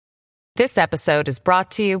This episode is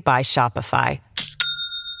brought to you by Shopify.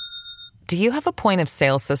 Do you have a point of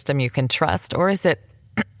sale system you can trust, or is it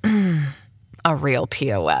a real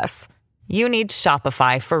POS? You need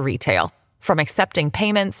Shopify for retail. From accepting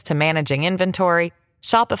payments to managing inventory,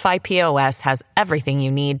 Shopify POS has everything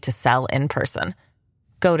you need to sell in person.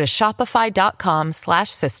 Go to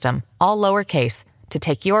shopify.com/system, all lowercase, to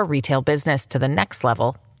take your retail business to the next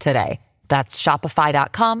level today. That's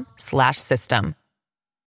shopify.com/system.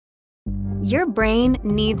 Your brain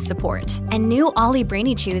needs support, and new Ollie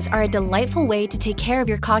Brainy Chews are a delightful way to take care of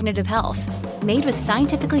your cognitive health. Made with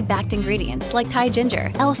scientifically backed ingredients like Thai ginger,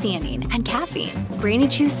 L-theanine, and caffeine, Brainy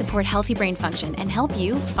Chews support healthy brain function and help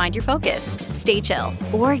you find your focus, stay chill,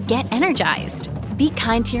 or get energized. Be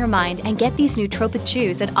kind to your mind and get these nootropic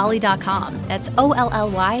chews at ollie.com. That's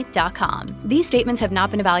OLLY.com. These statements have not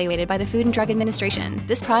been evaluated by the Food and Drug Administration.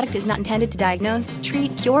 This product is not intended to diagnose,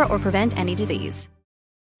 treat, cure, or prevent any disease.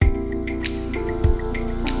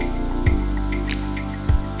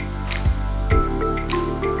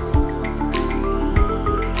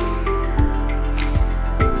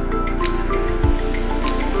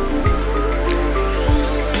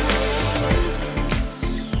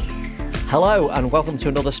 Hello and welcome to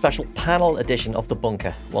another special panel edition of The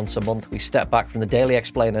Bunker. Once a month we step back from the Daily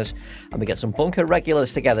Explainers and we get some Bunker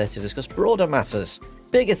regulars together to discuss broader matters,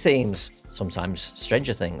 bigger themes, sometimes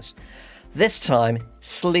stranger things. This time,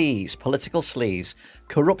 sleaze, political sleaze,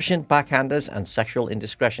 corruption, backhanders and sexual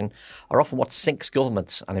indiscretion are often what sinks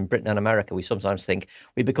governments, and in Britain and America we sometimes think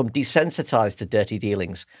we become desensitised to dirty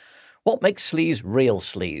dealings. What makes sleaze real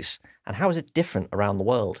sleaze, and how is it different around the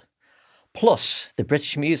world? Plus, the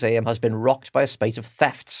British Museum has been rocked by a spate of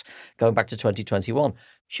thefts going back to 2021.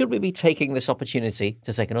 Should we be taking this opportunity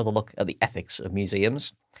to take another look at the ethics of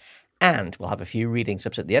museums? And we'll have a few reading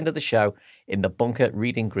tips at the end of the show in the Bunker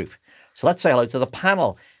Reading Group. So let's say hello to the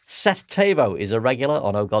panel. Seth Tabo is a regular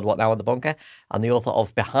on Oh God, What Now in the Bunker and the author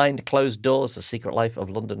of Behind Closed Doors, The Secret Life of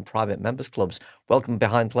London Private Members Clubs. Welcome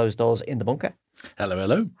Behind Closed Doors in the Bunker. Hello,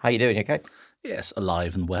 hello. How you doing? You okay? Yes,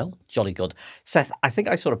 alive and well. Jolly good. Seth, I think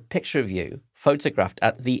I saw a picture of you photographed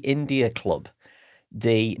at the India Club,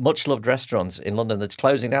 the much-loved restaurant in London that's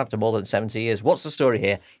closing down after more than 70 years. What's the story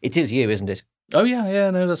here? It is you, isn't it? Oh,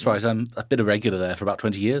 yeah, no, that's right. I've been a regular there for about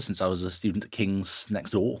 20 years since I was a student at King's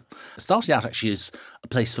next door. It started out actually as a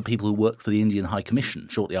place for people who worked for the Indian High Commission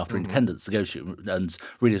shortly after independence to go to, and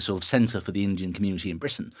really a sort of centre for the Indian community in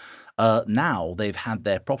Britain. Now they've had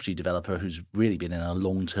their property developer who's really been in a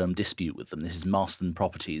long-term dispute with them. This is Marston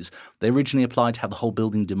Properties. They originally applied to have the whole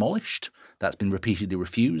building demolished. That's been repeatedly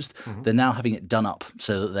refused. They're now having it done up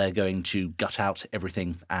so that they're going to gut out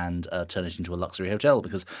everything and turn it into a luxury hotel,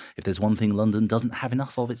 because if there's one thing London doesn't have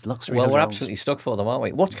enough of, it's luxury hotels. Well, we're absolutely stuck for them, aren't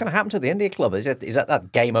we? What's going to happen to the India Club? Is that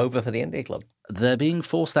game over for the India Club? They're being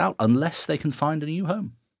forced out unless they can find a new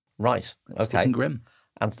home. Right. It's okay. looking grim.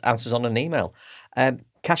 Answers on an email.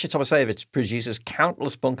 Kasia Tomasevich produces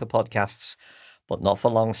countless Bunker podcasts, but not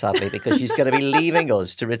for long, sadly, because she's going to be leaving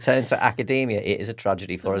us to return to academia. It is a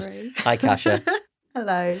tragedy for us. Hi, Kasia.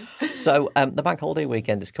 Hello. So the bank holiday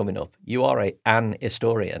weekend is coming up. You are an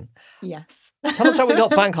historian. Yes. Tell us how we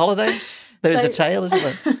got bank holidays. There's a tale,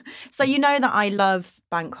 isn't there? So you know that I love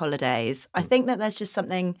bank holidays. I think that there's just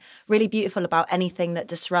something really beautiful about anything that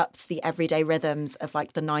disrupts the everyday rhythms of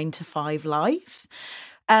like the 9-to-5 life.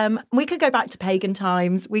 We could go back to pagan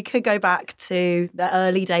times. We could go back to the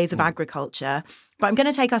early days of agriculture. But I'm going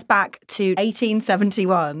to take us back to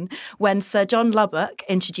 1871 when Sir John Lubbock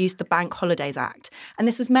introduced the Bank Holidays Act. And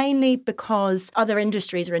this was mainly because other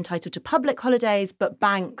industries are entitled to public holidays, but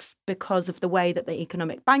banks, because of the way that the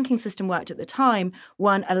economic banking system worked at the time,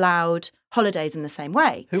 weren't allowed holidays in the same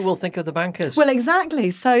way. Who will think of the bankers? Well,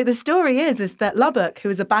 exactly. So the story is that Lubbock, who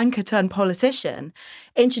was a banker turned politician,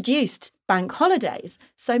 introduced bank holidays.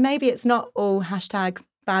 So maybe it's not all hashtag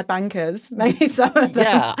bad bankers. Maybe some of them.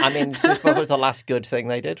 Yeah, I mean, this is probably the last good thing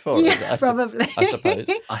they did for us. Probably. I suppose.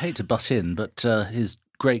 I hate to butt in, but his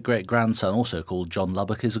great-great-grandson, also called John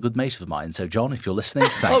Lubbock, is a good mate of mine. So, John, if you're listening,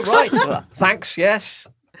 thanks. Oh, right. Well, thanks, yes.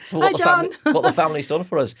 Hi, John. What the family's done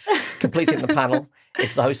for us. Completing the panel,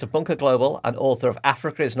 it's the host of Bunker Global and author of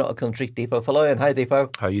Africa is Not a Country, Deepo Faloyan. Hi,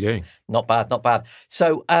 Deepo. How are you doing? Not bad, not bad.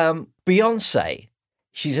 So, Beyonce,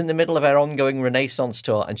 she's in the middle of her ongoing Renaissance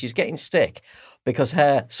tour and she's getting stick because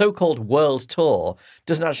her so-called world tour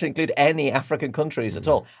doesn't actually include any African countries at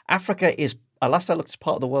all. Africa is, last I looked, is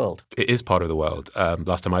part of the world. It is part of the world.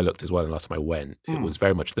 Last time I looked as well and last time I went, it was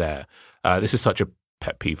very much there. This is such a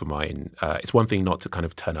pet peeve of mine. It's one thing not to kind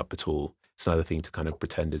of turn up at all. It's another thing to kind of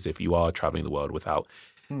pretend as if you are traveling the world without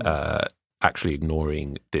actually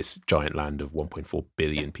ignoring this giant land of 1.4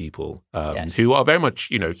 billion people Yes. who are very much,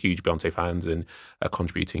 huge Beyonce fans and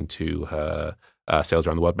contributing to her sales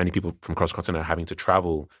around the world. Many people from across the continent are having to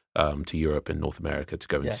travel to Europe and North America to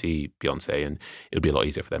go and see Beyonce, and it would be a lot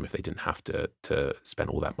easier for them if they didn't have to spend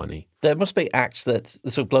all that money. There must be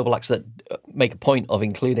sort of global acts that make a point of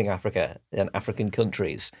including Africa and African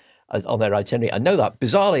countries on their itinerary. I know that,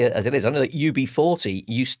 bizarrely as it is, I know that UB40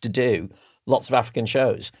 used to do lots of African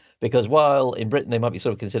shows, because while in Britain they might be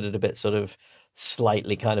sort of considered a bit sort of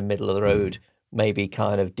slightly kind of middle of the road, maybe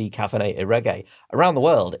kind of decaffeinated reggae, around the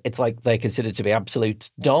world it's like they're considered to be absolute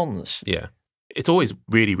dons. Yeah. It's always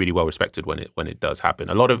really, really well respected when it does happen.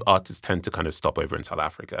 A lot of artists tend to kind of stop over in South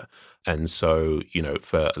Africa. And so,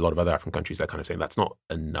 for a lot of other African countries, they're kind of saying that's not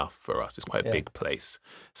enough for us. It's quite a big place.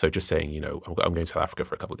 So just saying, I'm going to South Africa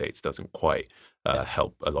for a couple of dates doesn't quite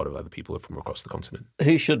help a lot of other people from across the continent.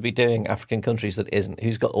 Who should be doing African countries that isn't?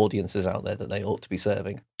 Who's got audiences out there that they ought to be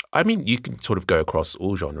serving? I mean, you can sort of go across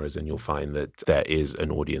all genres and you'll find that there is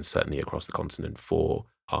an audience certainly across the continent for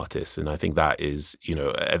artists. And I think that is,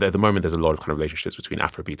 at the moment, there's a lot of kind of relationships between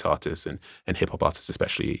Afrobeat artists and hip-hop artists,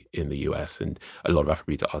 especially in the US. And a lot of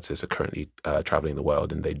Afrobeat artists are currently traveling the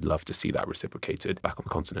world, and they'd love to see that reciprocated back on the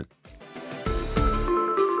continent.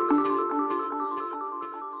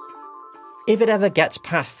 If it ever gets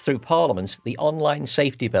passed through Parliament, the online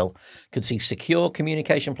safety bill could see secure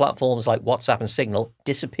communication platforms like WhatsApp and Signal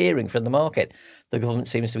disappearing from the market. The government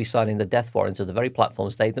seems to be signing the death warrant of the very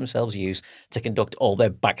platforms they themselves use to conduct all their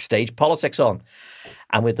backstage politics on.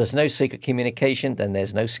 And with there's no secret communication, then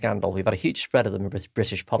there's no scandal. We've had a huge spread of them in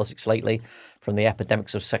British politics lately, from the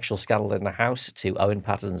epidemics of sexual scandal in the House to Owen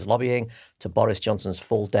Paterson's lobbying to Boris Johnson's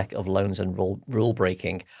full deck of loans and rule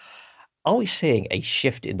breaking. Are we seeing a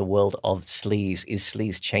shift in the world of sleaze? Is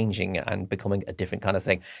sleaze changing and becoming a different kind of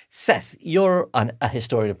thing? Seth, you're a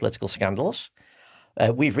historian of political scandals.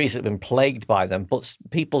 We've recently been plagued by them, but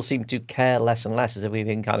people seem to care less and less, as if we've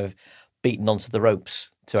been kind of beaten onto the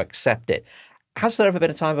ropes to accept it. Has there ever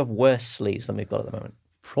been a time of worse sleaze than we've got at the moment?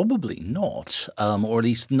 Probably not, or at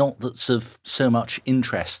least not that's of so much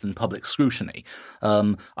interest and public scrutiny.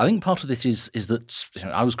 I think part of this is that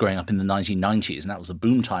I was growing up in the 1990s, and that was a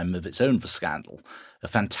boom time of its own for scandal. A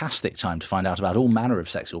fantastic time to find out about all manner of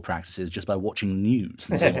sexual practices just by watching the news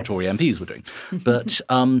and seeing what Tory MPs were doing. But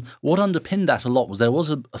what underpinned that a lot was there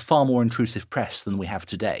was a far more intrusive press than we have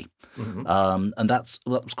today. Mm-hmm. And that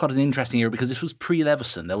was quite an interesting era, because this was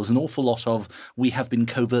pre-Leveson. There was an awful lot of, we have been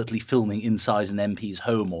covertly filming inside an MP's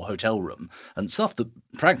home or hotel room, and stuff that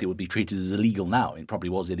frankly would be treated as illegal now. It probably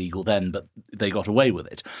was illegal then, but they got away with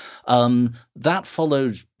it. That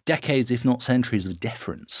followed decades, if not centuries, of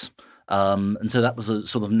deference. And so that was a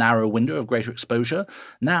sort of narrow window of greater exposure.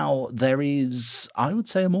 Now there is, I would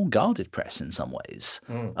say, a more guarded press in some ways.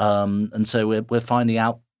 And so we're finding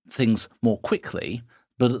out things more quickly.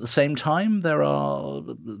 But at the same time, there are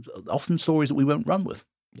often stories that we won't run with.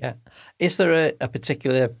 Yeah. Is there a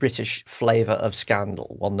particular British flavour of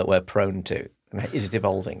scandal, one that we're prone to? Is it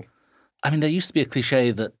evolving? I mean, there used to be a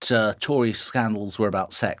cliche that Tory scandals were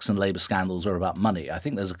about sex and Labour scandals were about money. I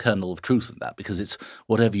think there's a kernel of truth in that, because it's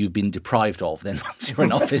whatever you've been deprived of, then once you're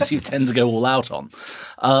in office, you tend to go all out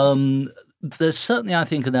on. There's certainly, I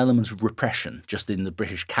think, an element of repression just in the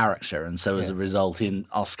British character, and so as a result in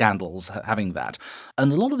our scandals having that.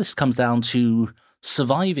 And a lot of this comes down to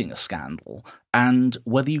surviving a scandal and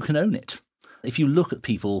whether you can own it. If you look at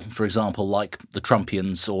people, for example, like the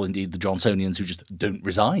Trumpians or indeed the Johnsonians who just don't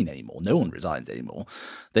resign anymore, no one resigns anymore,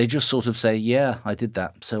 they just sort of say, yeah, I did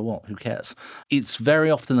that, so what, who cares? It's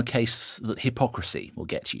very often the case that hypocrisy will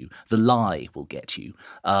get you, the lie will get you.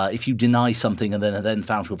 If you deny something and then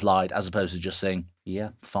found to have lied, as opposed to just saying, yeah,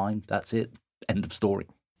 fine, that's it, end of story.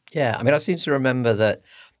 Yeah, I mean, I seem to remember that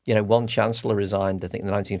one chancellor resigned, I think, in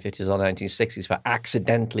the 1950s or 1960s for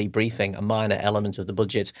accidentally briefing a minor element of the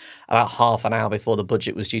budget about half an hour before the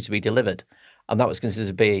budget was due to be delivered. And that was considered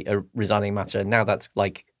to be a resigning matter. And now that's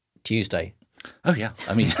like Tuesday. Oh, yeah.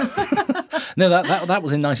 I mean, no, that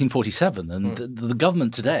was in 1947. And the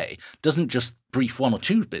government today doesn't just brief one or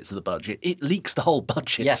two bits of the budget. It leaks the whole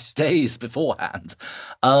budget days beforehand.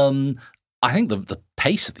 I think the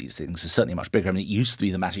pace of these things is certainly much bigger. I mean, it used to be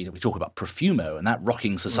the matter that we talk about Profumo and that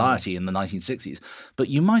rocking society in the 1960s, but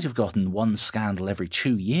you might have gotten one scandal every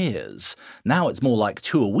 2 years. Now it's more like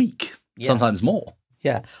 2 a week, sometimes more.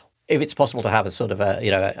 Yeah. If it's possible to have a sort of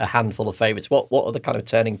a handful of favourites, what are the kind of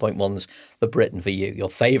turning point ones for Britain for you, your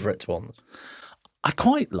favourite ones? I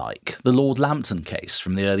quite like the Lord Lambton case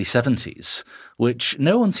from the early 70s, which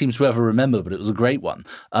no one seems to ever remember, but it was a great one.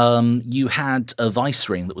 You had a vice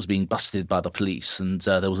ring that was being busted by the police, and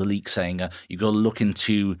there was a leak saying, you've got to look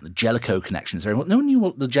into the Jellicoe connections. No one knew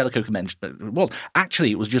what the Jellicoe connection was.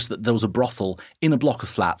 Actually, it was just that there was a brothel in a block of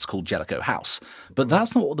flats called Jellicoe House. But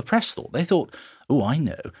that's not what the press thought. They thought, oh, I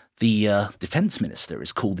know. The defence minister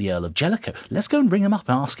is called the Earl of Jellicoe. Let's go and ring him up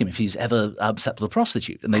and ask him if he's ever slept with a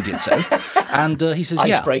prostitute. And they did so. And he says,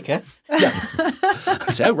 yeah. Icebreaker. Yeah.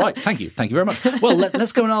 So, oh, right. Thank you very much. Well,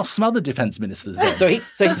 let's go and ask some other defence ministers then. So he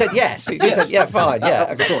said yes. He just said, yeah, fine.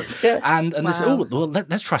 Yeah. Story. Yeah. And they said, oh, well,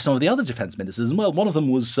 let's try some of the other defence ministers. And well, one of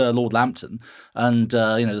them was Lord Lambton. And,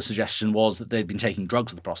 the suggestion was that they'd been taking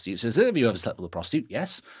drugs with the prostitutes. So he said, have you ever slept with a prostitute?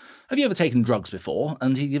 Yes. Have you ever taken drugs before?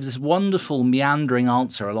 And he gives this wonderful meandering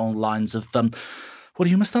answer along the lines of, well,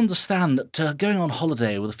 you must understand that going on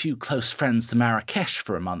holiday with a few close friends to Marrakesh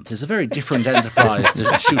for a month is a very different enterprise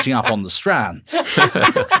to shooting up on the Strand.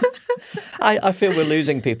 I feel we're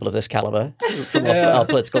losing people of this calibre from our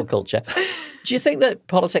political culture. Do you think that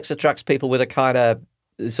politics attracts people with a kind of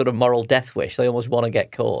sort of moral death wish? They almost want to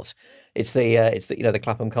get caught. It's the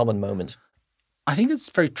Clapham Common moment. I think it's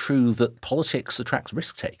very true that politics attracts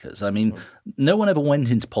risk takers. I mean, no one ever went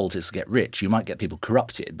into politics to get rich. You might get people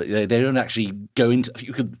corrupted, but they don't actually go into.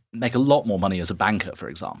 You could make a lot more money as a banker, for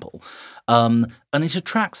example. And it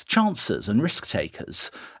attracts chancers and risk takers.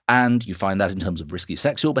 And you find that in terms of risky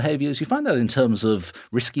sexual behaviours. You find that in terms of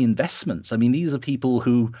risky investments. I mean, these are people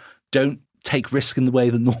who don't take risk in the way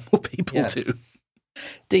that normal people do.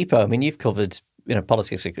 Deepo, I mean, you've covered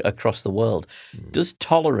politics across the world. Does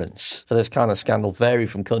tolerance for this kind of scandal vary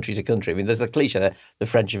from country to country? I mean, there's the cliche that the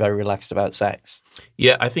French are very relaxed about sex.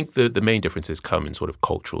 Yeah, I think the main differences come in sort of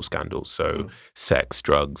cultural scandals. So sex,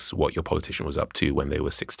 drugs, what your politician was up to when they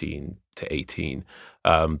were 16 to 18.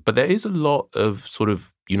 But there is a lot of sort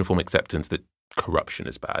of uniform acceptance that corruption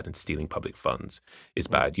is bad and stealing public funds is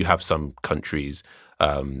bad. You have some countries,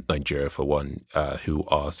 Nigeria for one, who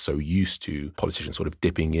are so used to politicians sort of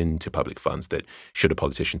dipping into public funds that should a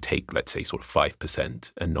politician take, let's say, sort of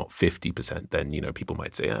 5% and not 50%, then, people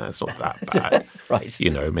might say, it's not that bad.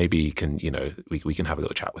 Right. Maybe you can, we can have a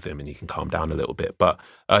little chat with him and you can calm down a little bit. But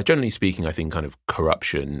generally speaking, I think kind of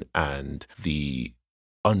corruption and the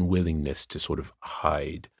unwillingness to sort of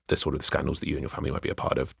hide the sort of scandals that you and your family might be a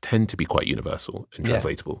part of tend to be quite universal and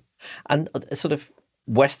translatable. And sort of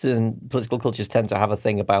Western political cultures tend to have a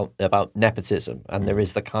thing about nepotism, and there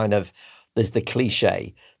is there's the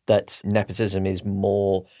cliche that nepotism is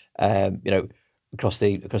more, across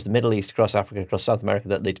the Middle East, across Africa, across South America,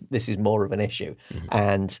 that this is more of an issue,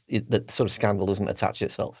 and that sort of scandal doesn't attach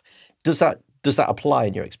itself. Does that apply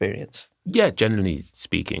in your experience? Yeah, generally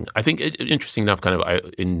speaking, I think interesting enough, kind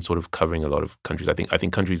of in sort of covering a lot of countries, I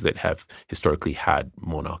think countries that have historically had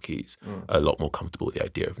monarchies are a lot more comfortable with the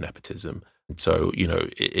idea of nepotism. And so,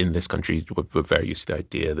 in this country, we're very used to the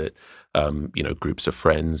idea that, groups of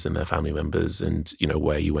friends and their family members and,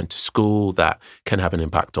 where you went to school, that can have an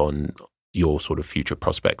impact on your sort of future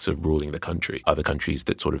prospects of ruling the country. Other countries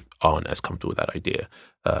that sort of aren't as comfortable with that idea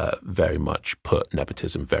very much put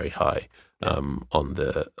nepotism very high on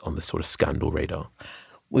the sort of scandal radar.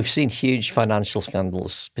 We've seen huge financial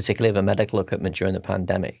scandals, particularly of medical equipment during the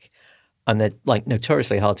pandemic, and they're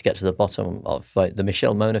notoriously hard to get to the bottom of. Like the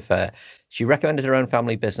Michelle Mone affair, she recommended her own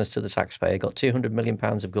family business to the taxpayer, got £200 million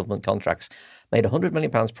of government contracts, made £100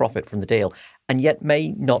 million profit from the deal, and yet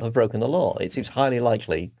may not have broken the law. It seems highly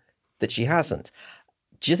likely that she hasn't.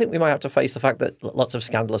 Do you think we might have to face the fact that lots of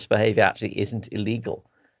scandalous behaviour actually isn't illegal?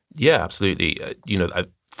 Yeah, absolutely.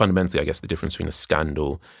 Fundamentally, I guess the difference between a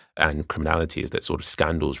scandal and criminality is that sort of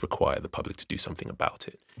scandals require the public to do something about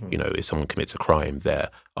it. If someone commits a crime, there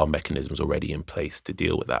are mechanisms already in place to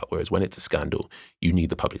deal with that. Whereas when it's a scandal, you need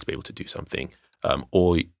the public to be able to do something,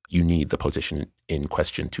 or you need the politician in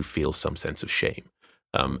question to feel some sense of shame.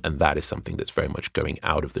 And that is something that's very much going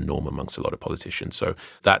out of the norm amongst a lot of politicians. So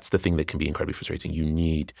that's the thing that can be incredibly frustrating. You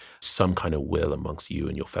need some kind of will amongst you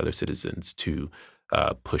and your fellow citizens to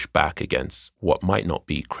push back against what might not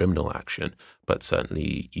be criminal action, but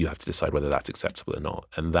certainly you have to decide whether that's acceptable or not.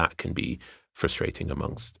 And that can be frustrating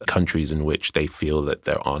amongst countries in which they feel that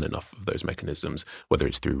there aren't enough of those mechanisms, whether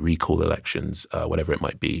it's through recall elections, whatever it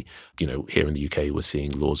might be. Here in the UK, we're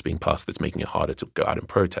seeing laws being passed that's making it harder to go out and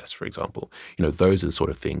protest, for example. Those are the sort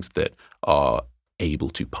of things that are able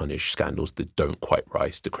to punish scandals that don't quite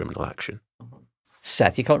rise to criminal action.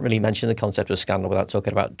 Seth, you can't really mention the concept of scandal without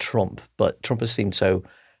talking about Trump, but Trump has seemed so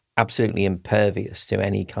absolutely impervious to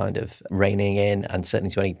any kind of reining in and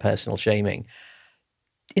certainly to any personal shaming.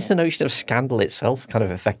 Is the notion of scandal itself kind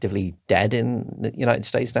of effectively dead in the United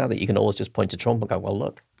States now, that you can always just point to Trump and go, well,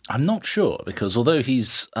 look? I'm not sure, because although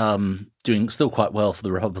he's doing still quite well for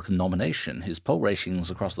the Republican nomination, his poll ratings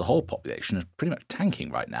across the whole population are pretty much tanking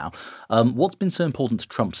right now. What's been so important to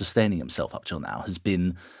Trump sustaining himself up till now has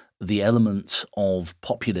been the element of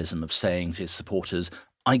populism, of saying to his supporters,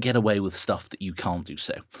 I get away with stuff that you can't do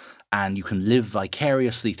so. And you can live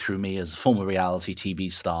vicariously through me as a former reality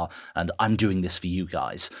TV star, and I'm doing this for you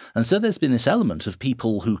guys. And so there's been this element of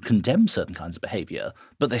people who condemn certain kinds of behaviour,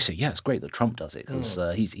 but they say, yeah, it's great that Trump does it, because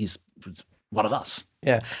he's one of us.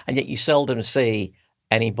 Yeah, and yet you seldom see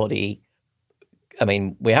anybody. I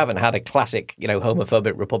mean, we haven't had a classic,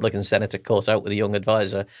 homophobic Republican senator caught out with a young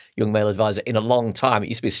male advisor in a long time. It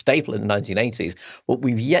used to be a staple in the 1980s. But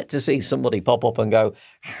we've yet to see somebody pop up and go,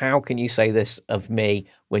 how can you say this of me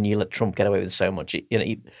when you let Trump get away with so much?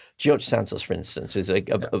 George Santos, for instance, is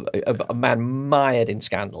a man mired in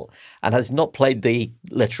scandal and has not played the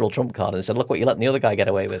literal Trump card and said, look what you're letting the other guy get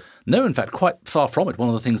away with. No, in fact, quite far from it. One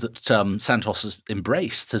of the things that Santos has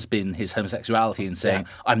embraced has been his homosexuality, and saying,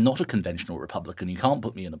 I'm not a conventional Republican. You can't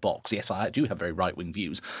put me in a box. Yes, I do have very right-wing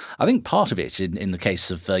views. I think part of it, in the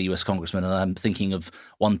case of US congressmen, and I'm thinking of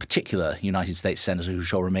one particular United States senator who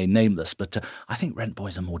shall remain nameless, but I think rent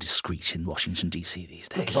boys are more discreet in Washington, D.C. these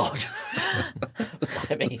days. Good Lord.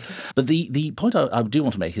 But the point I do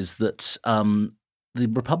want to make is that the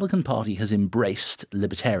Republican Party has embraced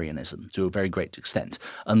libertarianism to a very great extent.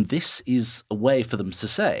 And this is a way for them to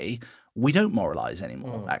say, we don't moralize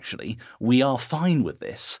anymore, actually. We are fine with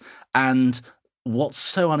this. And what's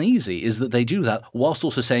so uneasy is that they do that whilst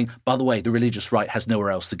also saying, by the way, the religious right has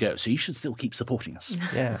nowhere else to go, so you should still keep supporting us.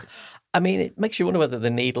 Yeah. I mean, it makes you wonder whether the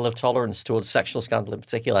needle of tolerance towards sexual scandal in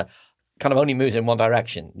particular kind of only moves in one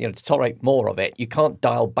direction. To tolerate more of it, you can't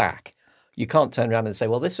dial back. You can't turn around and say,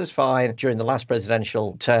 well, this was fine during the last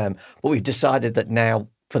presidential term, but we've decided that now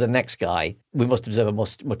for the next guy, we must observe a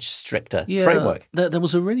much stricter framework. There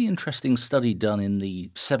was a really interesting study done in the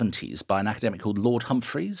 70s by an academic called Lord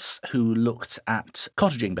Humphreys, who looked at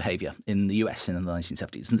cottaging behaviour in the US in the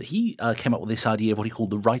 1970s. And he came up with this idea of what he called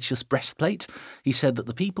the righteous breastplate. He said that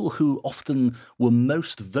the people who often were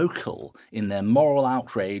most vocal in their moral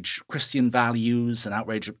outrage, Christian values and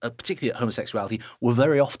outrage, particularly at homosexuality, were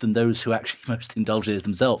very often those who actually most indulged in it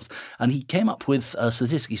themselves. And he came up with a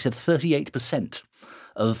statistic. He said 38%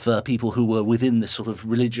 of people who were within this sort of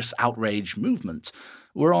religious outrage movement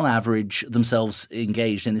were on average themselves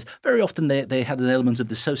engaged in this. Very often they had an element of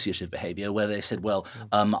dissociative behaviour where they said, well,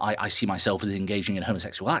 I see myself as engaging in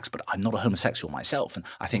homosexual acts, but I'm not a homosexual myself, and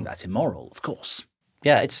I think that's immoral, of course.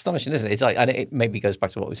 Yeah, it's astonishing, isn't it? It's like, and it maybe goes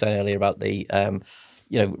back to what we were saying earlier about the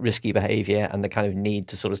risky behaviour and the kind of need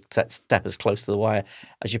to sort of step as close to the wire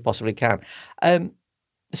as you possibly can.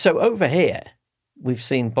 So over here, we've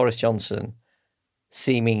seen Boris Johnson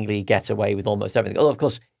seemingly get away with almost everything. Although, of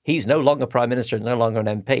course, he's no longer Prime Minister and no longer an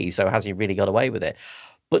MP, so has he really got away with it?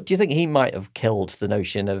 But do you think he might have killed the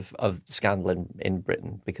notion of scandal in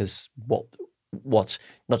Britain? Because what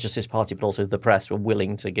not just his party, but also the press were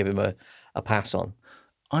willing to give him a pass on?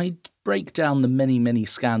 I'd break down the many, many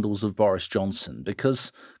scandals of Boris Johnson,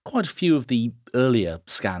 because quite a few of the earlier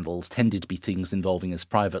scandals tended to be things involving his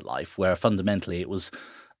private life, where fundamentally it was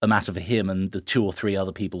a matter for him and the two or three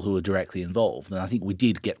other people who were directly involved. And I think we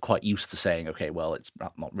did get quite used to saying, okay, well, it's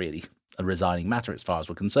not really a resigning matter as far as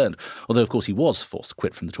we're concerned. Although, of course, he was forced to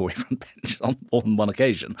quit from the Tory front bench on more than one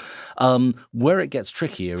occasion. Where it gets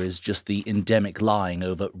trickier is just the endemic lying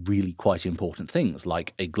over really quite important things,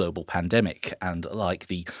 like a global pandemic and like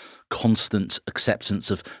the constant acceptance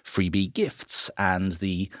of freebie gifts and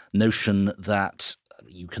the notion that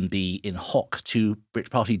you can be in hock to British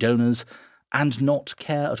Party donors and not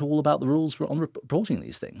care at all about the rules on reporting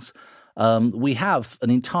these things. We have an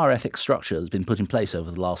entire ethics structure that's been put in place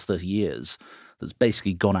over the last 30 years that's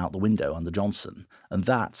basically gone out the window under Johnson, and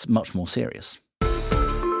that's much more serious.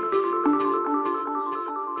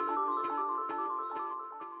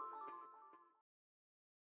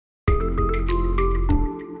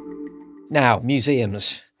 Now,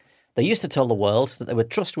 museums. They used to tell the world that they were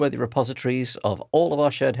trustworthy repositories of all of our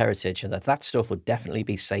shared heritage and that stuff would definitely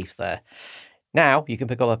be safe there. Now, you can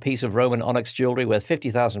pick up a piece of Roman onyx jewellery worth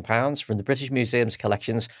 £50,000 from the British Museum's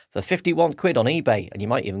collections for 51 quid on eBay, and you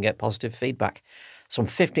might even get positive feedback. Some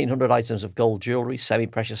 1,500 items of gold jewellery,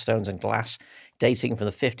 semi-precious stones and glass, dating from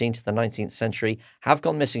the 15th to the 19th century, have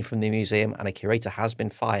gone missing from the museum, and a curator has been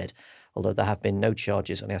fired, although there have been no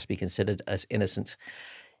charges and he has to be considered as innocent.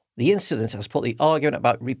 The incident has put the argument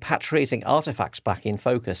about repatriating artefacts back in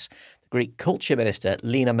focus. The Greek culture minister,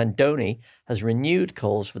 Lina Mendoni, has renewed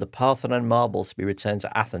calls for the Parthenon marbles to be returned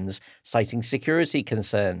to Athens, citing security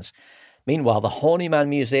concerns. Meanwhile, the Horny Man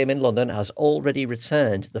Museum in London has already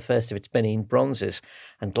returned the first of its Benin bronzes,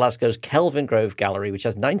 and Glasgow's Kelvin Grove Gallery, which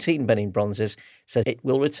has 19 Benin bronzes, says it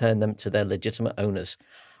will return them to their legitimate owners.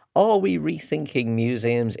 Are we rethinking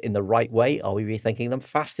museums in the right way? Are we rethinking them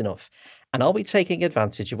fast enough? And are we taking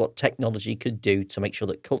advantage of what technology could do to make sure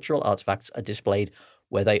that cultural artefacts are displayed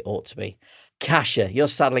where they ought to be? Kasia, you're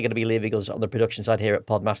sadly going to be leaving us on the production side here at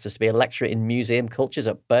Podmasters to be a lecturer in museum cultures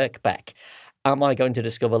at Birkbeck. Am I going to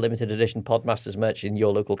discover limited edition Podmasters merch in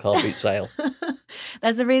your local car boot sale?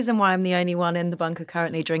 There's a reason why I'm the only one in the bunker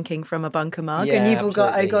currently drinking from a bunker mug, Yeah, and you've all got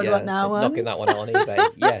absolutely, Oh God, yeah. What Now ones. Knocking that one out on eBay,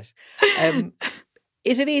 yes.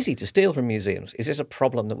 Is it easy to steal from museums? Is this a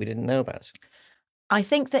problem that we didn't know about? I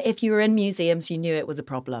think that if you were in museums, you knew it was a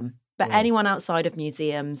problem. But anyone outside of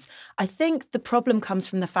museums, I think the problem comes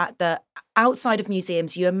from the fact that outside of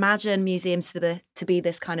museums, you imagine museums to be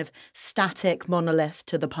this kind of static monolith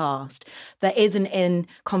to the past that isn't in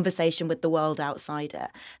conversation with the world outside it.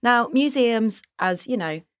 Now, museums, as you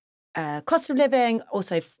know, cost of living,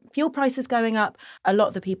 also fuel prices going up. A lot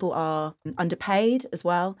of the people are underpaid as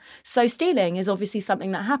well. So stealing is obviously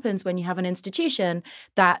something that happens when you have an institution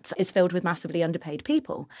that is filled with massively underpaid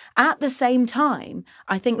people. At the same time,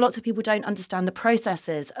 I think lots of people don't understand the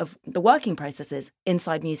processes of the working processes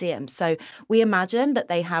inside museums. So we imagine that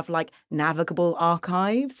they have like navigable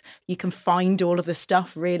archives. You can find all of the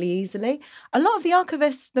stuff really easily. A lot of the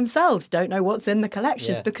archivists themselves don't know what's in the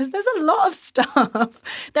collections because there's a lot of stuff.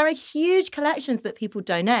 There are huge collections that people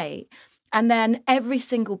donate, and then every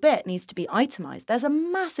single bit needs to be itemised. There's a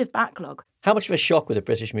massive backlog. How much of a shock were the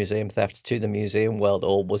British museum thefts to the museum world,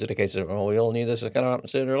 or was it a case of, we all knew this was going to happen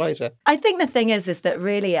sooner or later? I think the thing is that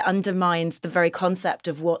really it undermines the very concept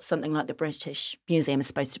of what something like the British Museum is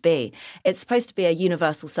supposed to be. It's supposed to be a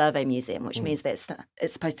universal survey museum, which means that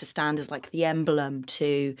it's supposed to stand as like the emblem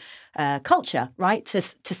to culture, right? To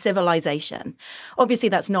civilization. Obviously,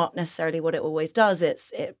 that's not necessarily what it always does.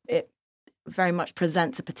 It very much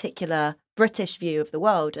presents a particular British view of the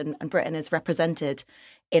world, and Britain is represented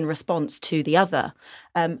in response to the other.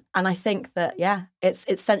 And I think that,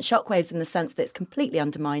 it's sent shockwaves in the sense that it's completely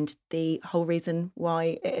undermined the whole reason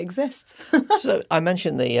why it exists. So I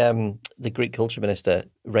mentioned the Greek culture minister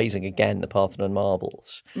raising again the Parthenon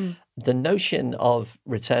marbles. The notion of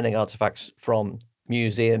returning artefacts from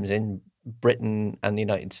museums in Britain and the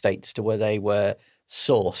United States to where they were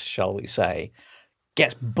sourced, shall we say,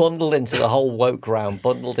 gets bundled into the whole woke round,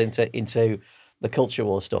 bundled into the culture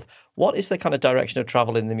war stuff. What is the kind of direction of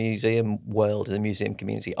travel in the museum world, in the museum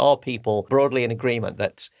community? Are people broadly in agreement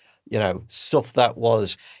that, stuff that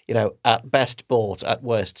was, at best bought, at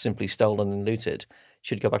worst simply stolen and looted,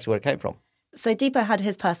 should go back to where it came from? So Deepo had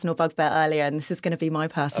his personal bugbear earlier, and this is going to be my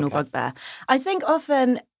personal bugbear. I think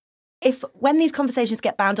often when these conversations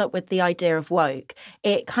get bound up with the idea of woke,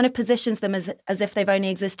 it kind of positions them as if they've only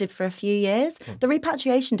existed for a few years. The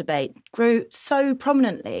repatriation debate grew so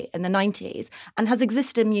prominently in the 90s and has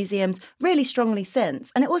existed in museums really strongly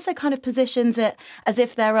since. And it also kind of positions it as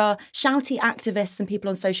if there are shouty activists and people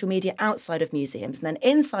on social media outside of museums. And then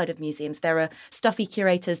inside of museums, there are stuffy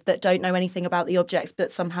curators that don't know anything about the objects but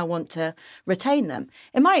somehow want to retain them.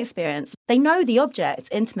 In my experience, they know the objects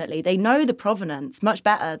intimately. They know the provenance much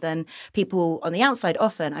better than people on the outside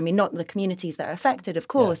often. I mean, not the communities that are affected, of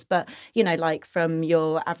course, but, like from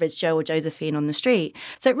your average Joe or Josephine on the street.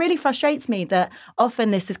 So it really frustrates me that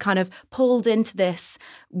often this is kind of pulled into this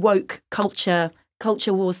woke culture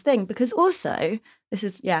wars thing, because also, this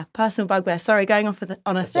is, personal bugbear, sorry, going off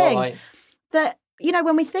on a thing, all right. That,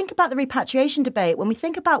 when we think about the repatriation debate, when we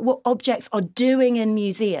think about what objects are doing in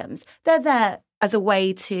museums, they're there as a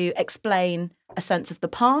way to explain a sense of the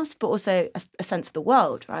past, but also a sense of the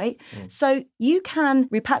world, right? So you can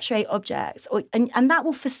repatriate objects, and that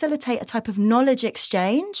will facilitate a type of knowledge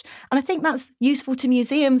exchange. And I think that's useful to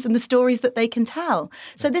museums and the stories that they can tell.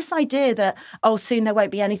 So this idea that, soon there won't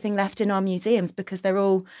be anything left in our museums because they're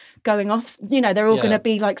all going off, they're all going to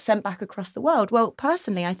be like sent back across the world. Well,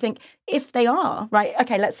 personally, I think if they are, right,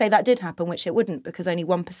 okay, let's say that did happen, which it wouldn't because only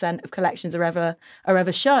 1% of collections are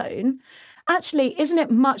ever shown. Actually, isn't it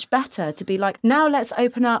much better to be like, now let's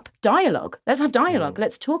open up dialogue. Let's have dialogue.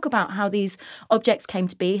 Let's talk about how these objects came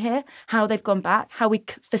to be here, how they've gone back, how we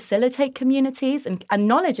facilitate communities and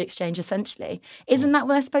knowledge exchange, essentially. Isn't that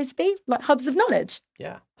what they're supposed to be? Like hubs of knowledge?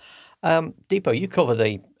 Yeah. Deepo, you cover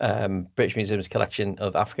the British Museum's collection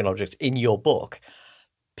of African objects in your book,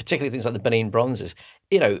 particularly things like the Benin bronzes.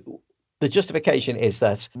 The justification is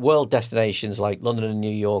that world destinations like London and New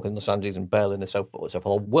York and Los Angeles and Berlin and so forth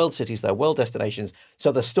are world cities, they're world destinations,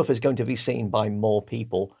 so the stuff is going to be seen by more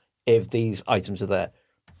people if these items are there.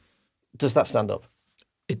 Does that stand up?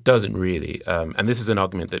 It doesn't really. And this is an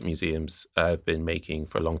argument that museums have been making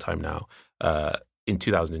for a long time now. In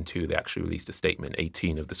 2002, they actually released a statement,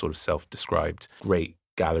 18 of the sort of self-described great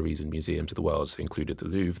galleries and museums of the world. So included the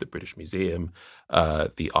Louvre, the British Museum,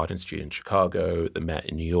 the Art Institute in Chicago, the Met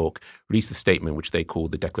in New York, released a statement which they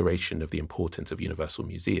called the Declaration of the Importance of Universal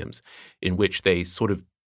Museums, in which they sort of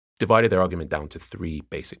divided their argument down to three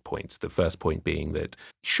basic points. The first point being that,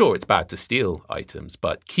 sure, it's bad to steal items,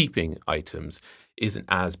 but keeping items isn't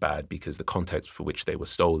as bad because the context for which they were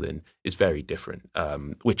stolen is very different,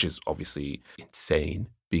 which is obviously insane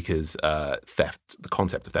because the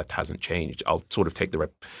concept of theft hasn't changed. I'll sort of take the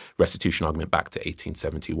restitution argument back to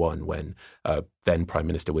 1871 when then Prime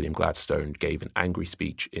Minister William Gladstone gave an angry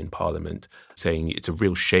speech in Parliament saying it's a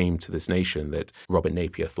real shame to this nation that Robert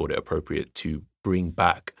Napier thought it appropriate to bring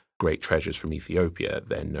back great treasures from Ethiopia,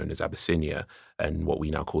 then known as Abyssinia, and what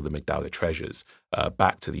we now call the Magdala treasures,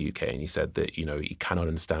 back to the UK. And he said that, he cannot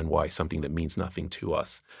understand why something that means nothing to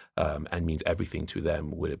us and means everything to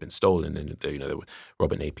them would have been stolen. And,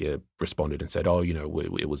 Robert Napier responded and said,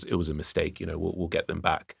 it was a mistake. We'll get them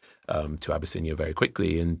back to Abyssinia very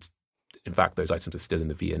quickly. And in fact, those items are still in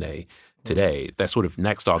the V&A today. Their sort of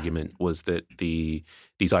next argument was that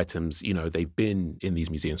these items, they've been in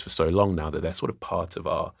these museums for so long now that they're sort of part of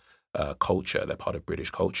our culture. They're part of British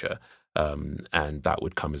culture. And that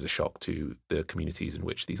would come as a shock to the communities in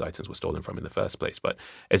which these items were stolen from in the first place. But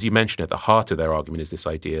as you mentioned, at the heart of their argument is this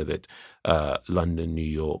idea that London, New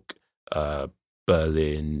York,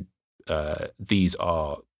 Berlin, these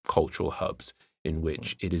are cultural hubs in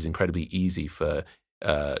which it is incredibly easy for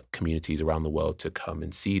communities around the world to come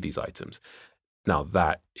and see these items. Now,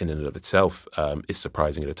 that in and of itself is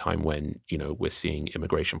surprising at a time when, we're seeing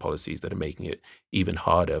immigration policies that are making it even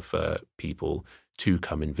harder for people to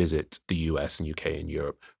come and visit the US and UK and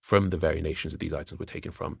Europe from the very nations that these items were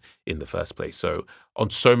taken from in the first place. So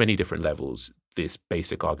on so many different levels, this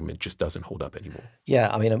basic argument just doesn't hold up anymore. Yeah,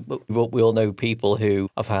 I mean, we all know people who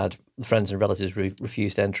have had friends and relatives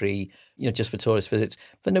refused entry, just for tourist visits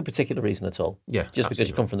for no particular reason at all. Yeah, just because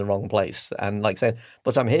you come from the wrong place. And like saying,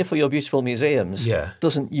 but I'm here for your beautiful museums,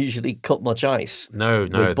 doesn't usually cut much ice. No,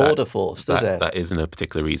 with border force, does it? That isn't a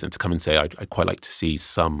particular reason to come and say, I'd quite like to see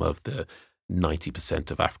some of the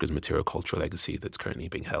 90% of Africa's material cultural legacy that's currently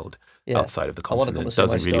being held outside of the continent. It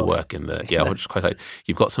doesn't really work in the... Yeah, I would just quite like...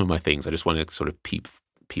 You've got some of my things. I just want to sort of peep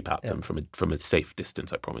at them from a safe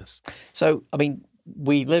distance, I promise. So, I mean,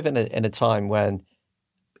 we live in a time when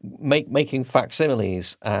making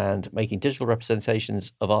facsimiles and making digital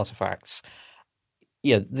representations of artifacts,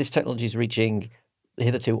 this technology is reaching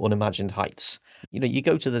hitherto unimagined heights. You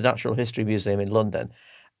go to the Natural History Museum in London,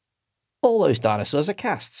 all those dinosaurs are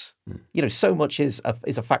casts. So much is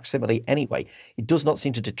a facsimile anyway. It does not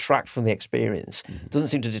seem to detract from the experience. It doesn't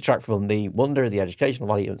seem to detract from the wonder, the educational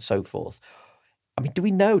value, and so forth. I mean,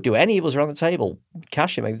 do any of us around the table,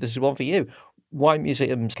 Kasia, maybe this is one for you, why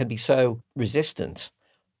museums can be so resistant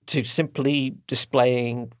to simply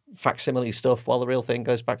displaying facsimile stuff while the real thing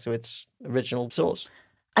goes back to its original source?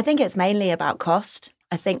 I think it's mainly about cost.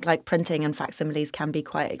 I think like printing and facsimiles can be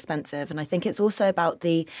quite expensive. And I think it's also about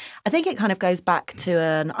I think it kind of goes back to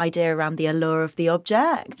an idea around the allure of the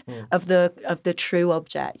object, of the true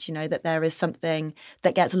object, that there is something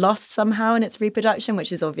that gets lost somehow in its reproduction,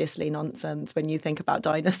 which is obviously nonsense when you think about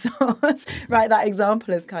dinosaurs, right? That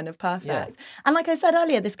example is kind of perfect. Yeah. And like I said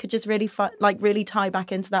earlier, this could just really really tie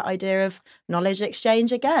back into that idea of knowledge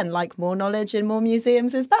exchange again, like more knowledge in more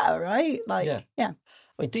museums is better, right? Yeah.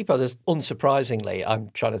 I mean, Deepo, there's unsurprisingly,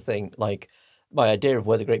 I'm trying to think, like, my idea of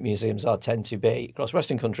where the great museums tend to be across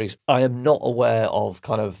Western countries. I am not aware of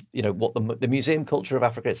kind of, what the museum culture of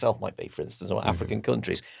Africa itself might be, for instance, or African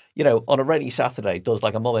countries. On a rainy Saturday, does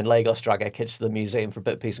like a mum in Lagos drag her kids to the museum for a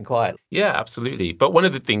bit of peace and quiet? Yeah, absolutely. But one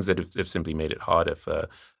of the things that have simply made it harder for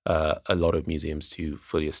a lot of museums to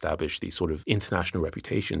fully establish these sort of international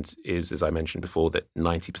reputations is, as I mentioned before, that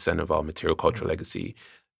 90% of our material cultural legacy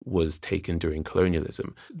was taken during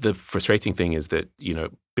colonialism. The frustrating thing is that,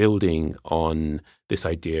 building on this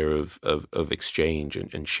idea of exchange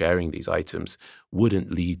and sharing these items wouldn't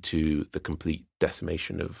lead to the complete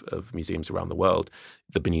decimation of museums around the world.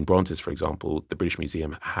 The Benin bronzes, for example, the British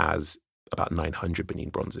Museum has about 900 Benin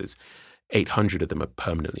bronzes. 800 of them are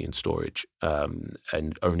permanently in storage, and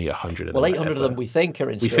only 100 of them. Well, 800 of them we think are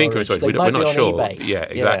in storage. We think are in storage. They We're might be not on sure. eBay. Yeah,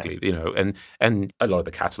 exactly. You know, and a lot of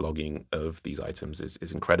the cataloging of these items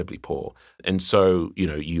is incredibly poor. And so, you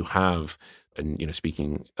know, you have, and you know,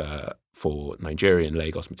 speaking for Nigeria and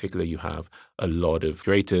Lagos in particular, you have a lot of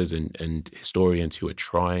curators and historians who are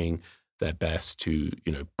trying their best to,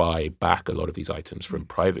 you know, buy back a lot of these items from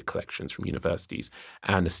private collections, from universities,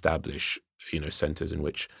 and establish, you know, centers in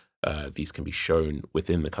which these can be shown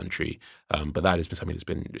within the country. But that has been something that's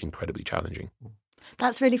been incredibly challenging.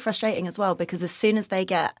 That's really frustrating as well, because as soon as they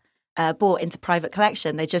get bought into private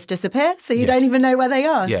collection, they just disappear. So you don't even know where they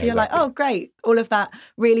are. Yeah, so you're exactly. like, oh, great. All of that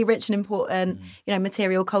really rich and important, you know,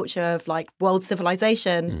 material culture of like world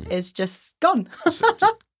civilization is just gone.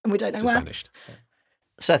 And we don't know Just where. vanished.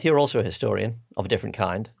 Seth, you're also a historian of a different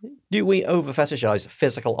kind. Do we over-fetishize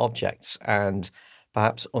physical objects and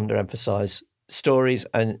perhaps underemphasize stories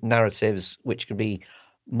and narratives which can be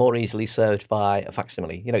more easily served by a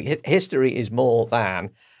facsimile? You know, history is more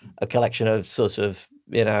than a collection of sort of,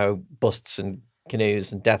 you know, busts and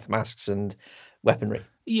canoes and death masks and weaponry.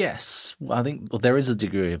 Yes, well, I think there is a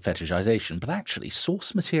degree of fetishization, but actually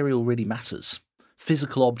source material really matters.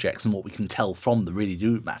 Physical objects and what we can tell from them really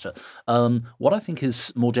do matter. What I think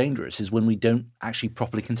is more dangerous is when we don't actually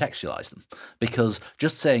properly contextualize them. Because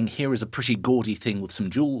just saying, here is a pretty gaudy thing with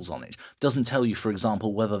some jewels on it, doesn't tell you, for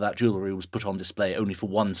example, whether that jewellery was put on display only for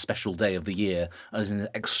one special day of the year as an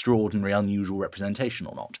extraordinary, unusual representation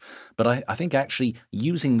or not. But I think actually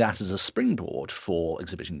using that as a springboard for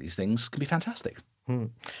exhibiting these things can be fantastic.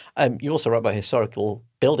 You also wrote about historical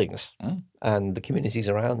buildings and the communities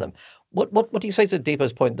around them. What do you say to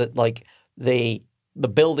Deepa's point that, like, the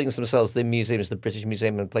buildings themselves, the museums, the British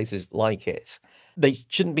Museum and places like it, they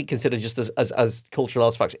shouldn't be considered just as cultural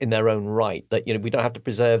artifacts in their own right? That, you know, we don't have to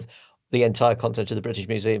preserve the entire content of the British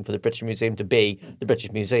Museum for the British Museum to be the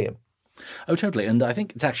British Museum. Oh, totally. And I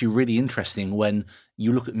think it's actually really interesting when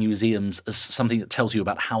you look at museums as something that tells you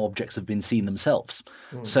about how objects have been seen themselves.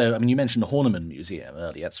 So, I mean, you mentioned the Horniman Museum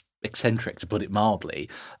earlier. It's eccentric, to put it mildly.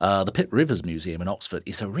 The Pitt Rivers Museum in Oxford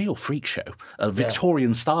is a real freak show, a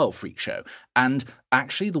Victorian-style freak show. And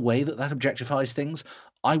actually, the way that objectifies things,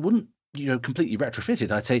 I wouldn't, you know, completely retrofit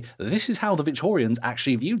it. I'd say this is how the Victorians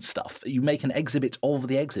actually viewed stuff. You make an exhibit of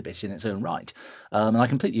the exhibit in its own right. And I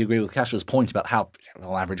completely agree with Kasha's point about how,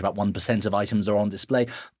 on average, about 1% of items are on display.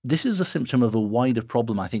 This is a symptom of a wider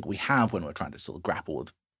problem I think we have when we're trying to sort of grapple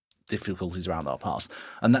with difficulties around our past.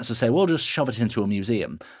 And that's to say, well, just shove it into a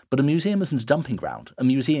museum. But a museum isn't a dumping ground. A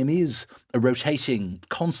museum is a rotating,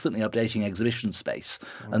 constantly updating exhibition space.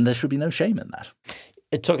 And there should be no shame in that.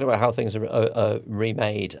 Talking about how things are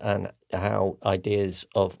remade and how ideas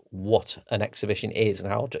of what an exhibition is and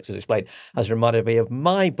how objects are displayed has reminded me of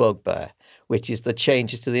my bugbear, which is the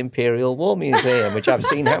changes to the Imperial War Museum, which I've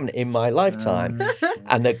seen happen in my lifetime.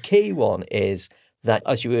 And the key one is that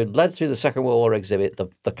as you were led through the Second World War exhibit,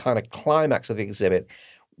 the kind of climax of the exhibit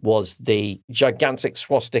was the gigantic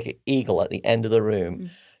swastika eagle at the end of the room.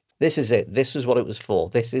 This is it. This is what it was for.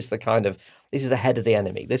 This is the head of the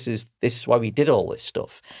enemy. This is why we did all this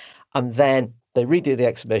stuff. And then they redo the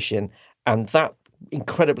exhibition, and that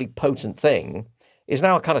incredibly potent thing is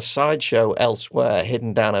now a kind of sideshow elsewhere,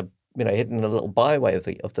 hidden in a little byway of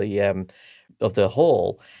the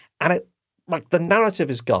hall. And it, like, the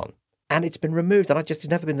narrative is gone. And it's been removed, and it's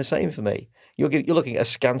never been the same for me. You're looking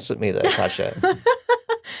askance at me there, Kasha.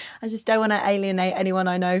 I just don't want to alienate anyone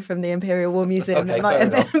I know from the Imperial War Museum Okay, that might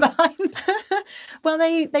have fair been behind. Well,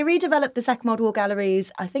 they redeveloped the Second World War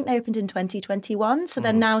galleries. I think they opened in 2021. So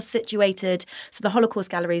they're now situated. So the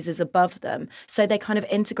Holocaust galleries is above them. So they kind of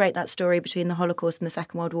integrate that story between the Holocaust and the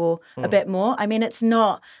Second World War a bit more. I mean, it's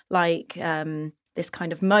not like this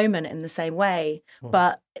kind of moment in the same way,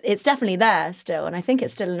 but it's definitely there still. And I think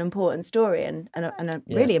it's still an important story and a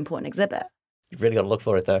really important exhibit. You've really got to look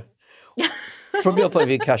for it, though. From your point of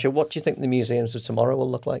view, Kasha, what do you think the museums of tomorrow will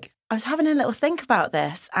look like? I was having a little think about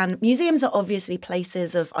this, and museums are obviously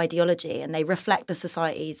places of ideology and they reflect the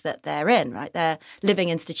societies that they're in, right? They're living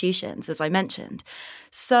institutions, as I mentioned.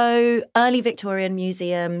 So early Victorian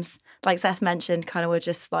museums, like Seth mentioned, kind of were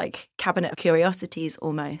just like cabinet of curiosities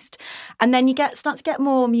almost. And then you start to get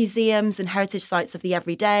more museums and heritage sites of the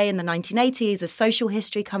everyday in the 1980s as social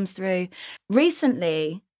history comes through.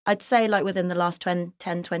 Recently, I'd say like within the last 10,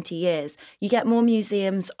 20 years, you get more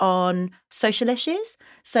museums on social issues.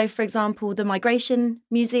 So, for example, the Migration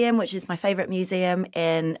Museum, which is my favourite museum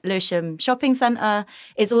in Lewisham Shopping Centre,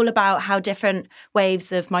 is all about how different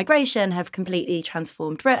waves of migration have completely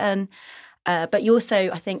transformed Britain. But you also,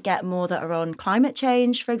 I think, get more that are on climate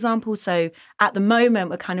change, for example. So at the moment,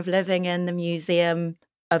 we're kind of living in the museum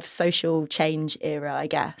of social change era, I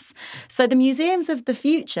guess. So the museums of the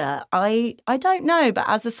future, I don't know, but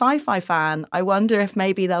as a sci-fi fan, I wonder if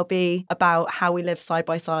maybe they'll be about how we live side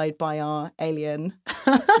by side by our alien,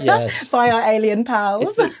 Yes. by our alien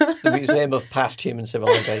pals. It's the museum of past human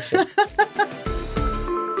civilization.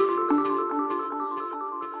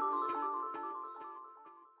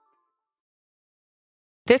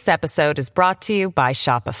 This episode is brought to you by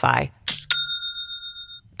Shopify.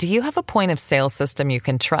 Do you have a point of sale system you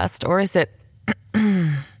can trust, or is it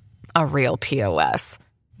a real POS?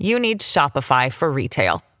 You need Shopify for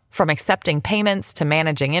retail. From accepting payments to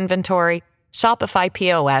managing inventory, Shopify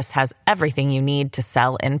POS has everything you need to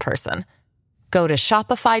sell in person. Go to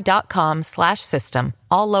shopify.com/system,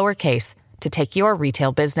 all lowercase, to take your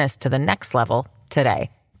retail business to the next level today.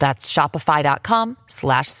 That's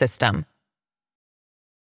shopify.com/system.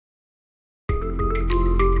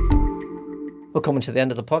 We're coming to the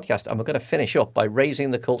end of the podcast, and we're going to finish up by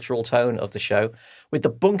raising the cultural tone of the show with the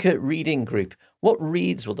Bunker Reading Group. What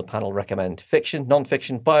reads will the panel recommend? Fiction,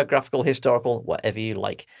 non-fiction, biographical, historical, whatever you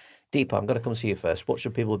like. Deepa, I'm going to come to you first. What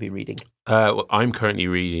should people be reading? Well, I'm currently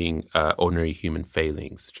reading Ordinary Human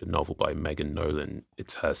Failings, which is a novel by Megan Nolan.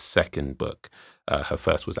 It's her second book. Her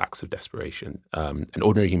first was Acts of Desperation. And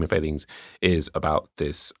Ordinary Human Failings is about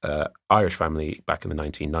this Irish family back in the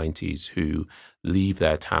 1990s who leave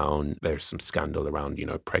their town. There's some scandal around,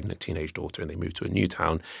 pregnant teenage daughter, and they move to a new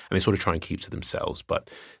town, and they sort of try and keep to themselves. But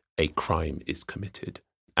a crime is committed.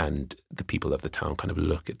 And the people of the town kind of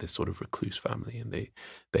look at this sort of recluse family, and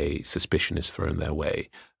they suspicion is thrown their way.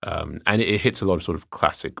 And it hits a lot of sort of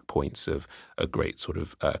classic points of a great sort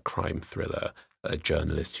of crime thriller, a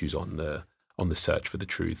journalist who's on the search for the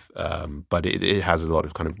truth. But it has a lot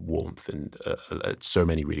of kind of warmth and so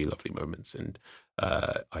many really lovely moments. And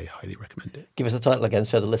I highly recommend it. Give us the title again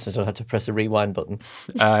so the listeners don't have to press the rewind button.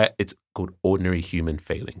 It's called Ordinary Human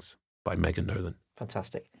Failings by Megan Nolan.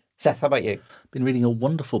 Fantastic. Seth, how about you? Been reading a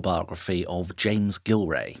wonderful biography of James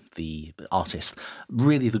Gilray, the artist,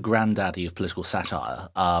 really the granddaddy of political satire.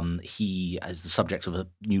 He is the subject of a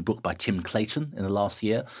new book by Tim Clayton in the last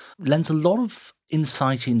year. Lends a lot of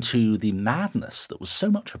insight into the madness that was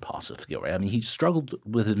so much a part of Gilray. I mean, he struggled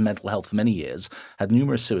with his mental health for many years, had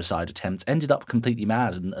numerous suicide attempts, ended up completely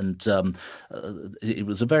mad, and it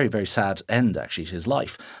was a very, very sad end, actually, to his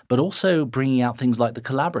life, but also bringing out things like the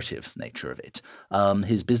collaborative nature of it.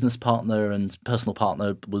 His business partner and personal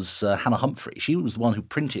partner was Hannah Humphrey. She was the one who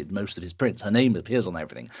printed most of his prints. Her name appears on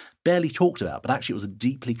everything. Barely talked about, but actually it was a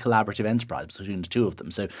deeply collaborative enterprise between the two of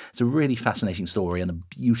them. So it's a really fascinating story and a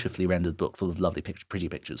beautifully rendered book full of lovely pretty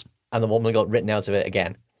pictures. And the one we got written out of it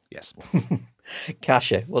again. Yes.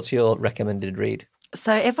 Kasia, what's your recommended read?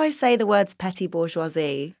 So if I say the words petty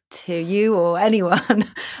bourgeoisie to you or anyone,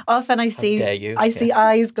 often I see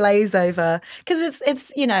eyes glaze over, because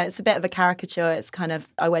it's it's a bit of a caricature. It's kind of,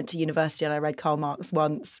 I went to university and I read Karl Marx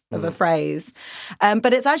once of a phrase,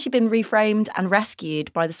 but it's actually been reframed and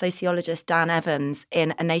rescued by the sociologist Dan Evans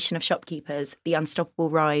in A Nation of Shopkeepers: The Unstoppable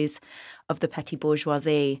Rise of the Petty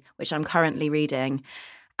Bourgeoisie, which I'm currently reading.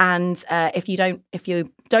 And if you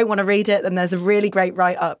don't want to read it, then there's a really great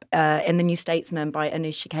write-up in the New Statesman by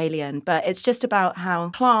Anoush Shakalian. But it's just about how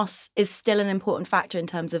class is still an important factor in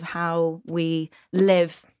terms of how we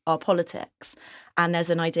live our politics. And there's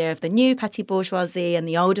an idea of the new petty bourgeoisie and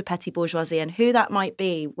the older petty bourgeoisie and who that might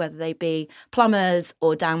be, whether they be plumbers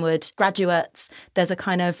or downward graduates. There's a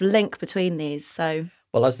kind of link between these. So...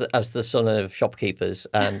 Well, as the son of shopkeepers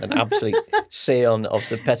and an absolute scion of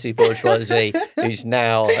the petty bourgeoisie, who's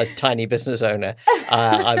now a tiny business owner,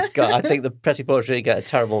 I think the petty bourgeoisie get a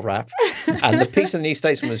terrible rap. And the piece in the New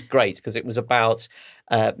Statesman was great because it was about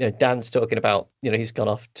Dan's talking about he's gone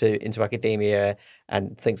off into academia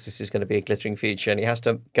and thinks this is going to be a glittering future, and he has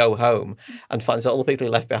to go home and finds that all the people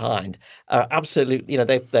he left behind are absolute.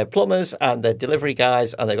 They're plumbers and they're delivery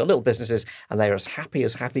guys and they've got little businesses and they're as happy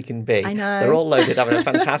can be. I know. They're all loaded, having a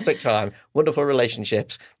fantastic time, wonderful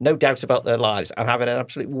relationships, no doubt about their lives, and having an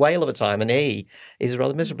absolute whale of a time. And he is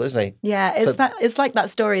rather miserable, isn't he? Yeah, it's like that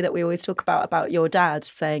story that we always talk about your dad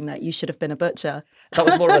saying that you should have been a butcher. That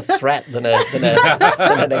was more of a threat than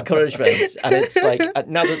an encouragement. And it's like,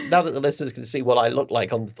 now that the listeners can see what I look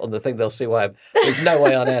like on the thing, they'll see why there's no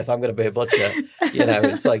way on earth I'm going to be a butcher.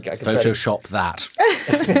 It's like I can Photoshop that.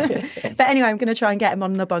 But anyway, I'm going to try and get him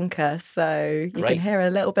on the bunker so you can hear a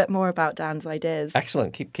little bit more about Dan's ideas.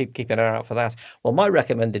 Excellent. Keep an eye out for that. Well, my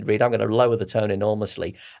recommended read, I'm going to lower the tone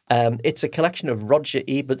enormously. It's a collection of Roger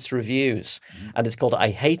Ebert's reviews, and it's called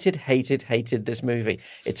I Hated This Movie.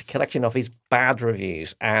 It's a collection collection of his bad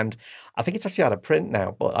reviews. And I think it's actually out of print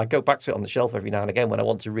now, but I go back to it on the shelf every now and again when I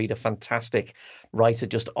want to read a fantastic writer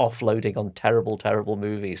just offloading on terrible, terrible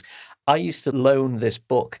movies. I used to loan this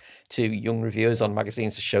book to young reviewers on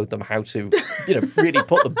magazines to show them how to, really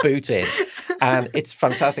put the boot in. And it's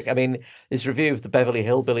fantastic. I mean, this review of the Beverly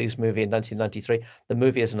Hillbillies movie in 1993, the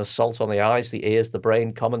movie is an assault on the eyes, the ears, the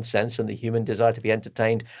brain, common sense, and the human desire to be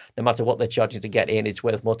entertained. No matter what they're charging to get in, it's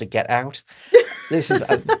worth more to get out. This is,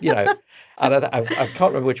 and I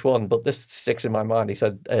can't remember which one, but this sticks in my mind. He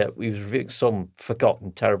said he was reviewing some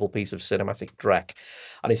forgotten, terrible piece of cinematic dreck.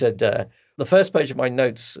 And he said, the first page of my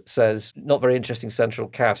notes says, not very interesting central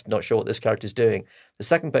cast, not sure what this character's doing. The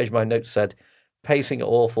second page of my notes said, pacing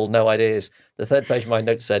awful, no ideas. The third page of my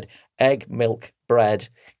notes said, egg, milk, bread,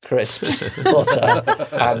 crisps, butter,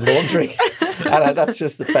 and laundry. And that's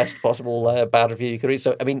just the best possible bad review you could read.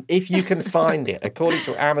 So, I mean, if you can find it, according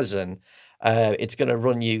to Amazon, it's going to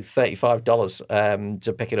run you $35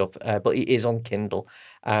 to pick it up. But it is on Kindle,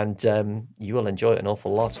 and you will enjoy it an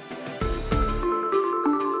awful lot.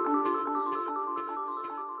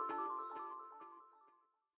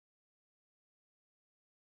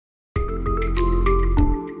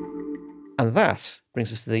 And that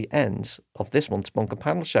brings us to the end of this month's Bunker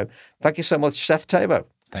Panel Show. Thank you so much, Seth Tabo.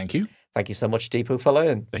 Thank you. Thank you so much, Deepu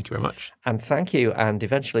Faloyan. Thank you very much. And thank you, and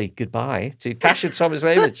eventually goodbye to Kasia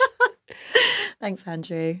Tomasevich. Thanks,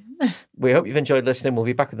 Andrew. We hope you've enjoyed listening. We'll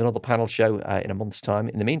be back with another panel show in a month's time.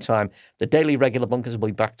 In the meantime, the daily regular bunkers will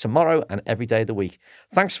be back tomorrow and every day of the week.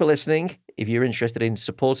 Thanks for listening. If you're interested in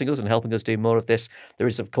supporting us and helping us do more of this, there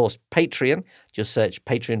is, of course, Patreon. Just search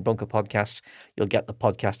Patreon Bunker Podcasts. You'll get the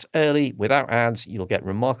podcasts early, without ads. You'll get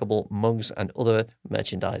remarkable mugs and other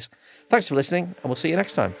merchandise. Thanks for listening, and we'll see you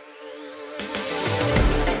next time.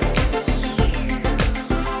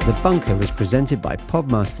 The Bunker was presented by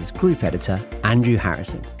Podmasters Group Editor Andrew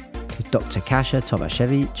Harrison, with Dr. Kasia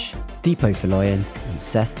Tomasevich, Deepu Faloyan, and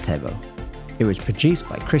Seth Tebo. It was produced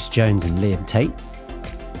by Chris Jones and Liam Tate.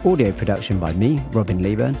 Audio production by me, Robin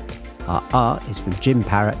Leeburn. Our art is from Jim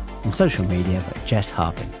Parrott, and social media by Jess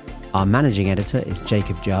Harpin. Our managing editor is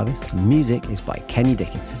Jacob Jarvis, and music is by Kenny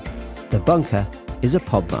Dickinson. The Bunker is a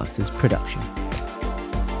Podmasters production.